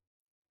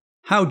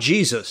How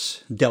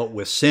Jesus dealt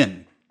with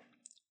sin.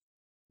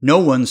 "No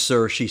one,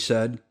 sir," she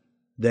said.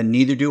 "Then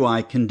neither do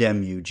I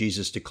condemn you,"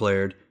 Jesus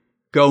declared.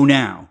 "Go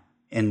now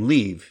and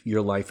leave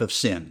your life of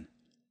sin."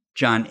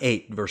 John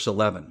 8, verse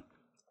 11.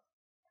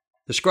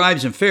 The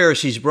scribes and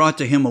Pharisees brought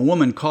to him a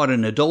woman caught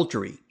in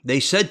adultery. They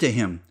said to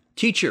him,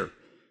 "Teacher,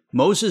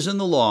 Moses in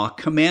the law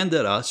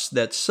commanded us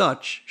that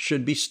such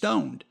should be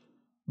stoned.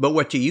 But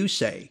what do you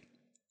say?"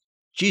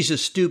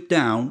 Jesus stooped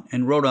down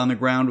and wrote on the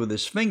ground with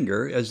his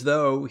finger as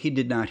though he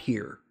did not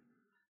hear.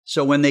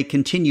 So when they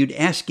continued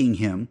asking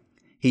him,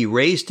 he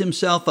raised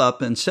himself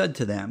up and said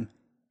to them,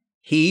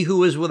 "He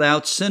who is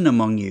without sin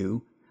among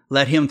you,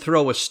 let him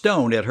throw a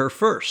stone at her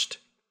first."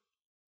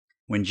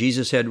 When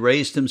Jesus had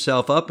raised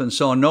himself up and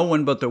saw no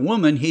one but the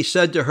woman, he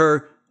said to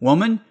her,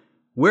 "Woman,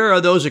 where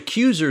are those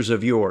accusers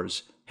of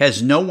yours?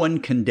 Has no one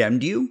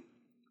condemned you?"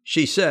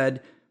 She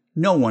said,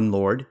 "No one,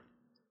 Lord."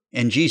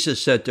 And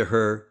Jesus said to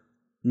her,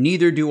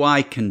 "Neither do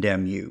I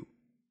condemn you.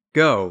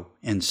 Go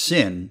and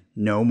sin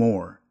no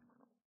more."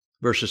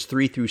 Verses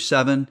 3 through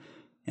 7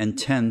 and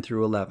 10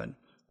 through 11.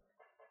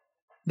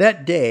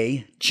 That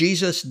day,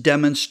 Jesus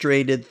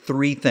demonstrated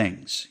three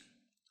things.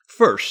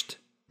 First,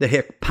 the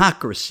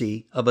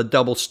hypocrisy of a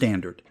double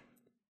standard.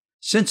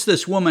 Since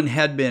this woman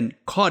had been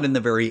caught in the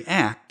very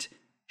act,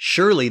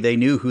 surely they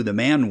knew who the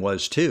man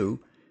was too.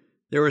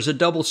 There is a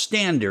double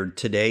standard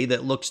today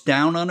that looks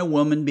down on a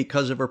woman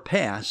because of her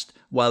past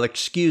while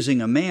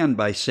excusing a man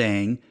by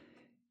saying,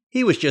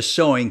 "He was just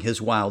sowing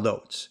his wild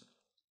oats."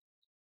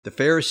 The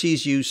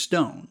Pharisees use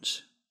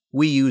stones.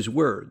 We use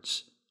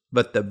words.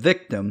 But the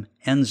victim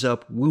ends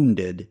up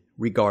wounded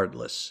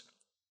regardless.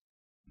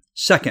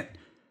 Second,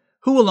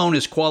 who alone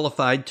is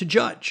qualified to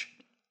judge?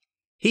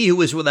 He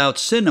who is without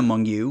sin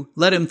among you,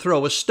 let him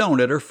throw a stone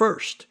at her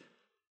first.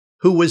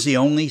 Who was the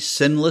only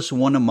sinless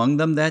one among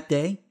them that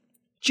day?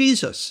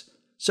 Jesus.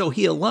 So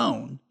he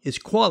alone is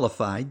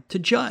qualified to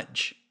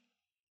judge.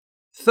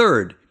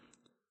 Third,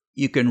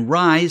 you can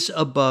rise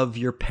above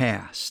your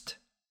past.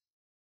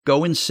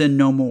 Go and sin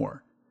no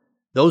more.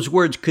 Those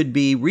words could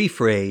be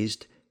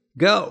rephrased,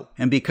 go,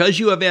 and because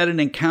you have had an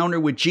encounter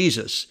with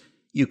Jesus,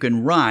 you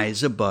can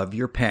rise above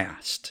your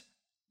past.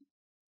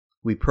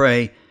 We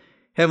pray,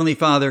 Heavenly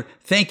Father,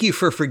 thank you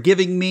for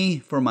forgiving me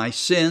for my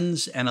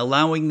sins and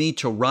allowing me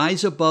to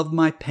rise above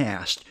my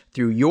past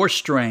through your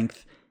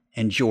strength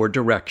and your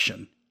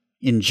direction.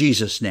 In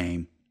Jesus'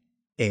 name,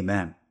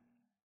 amen.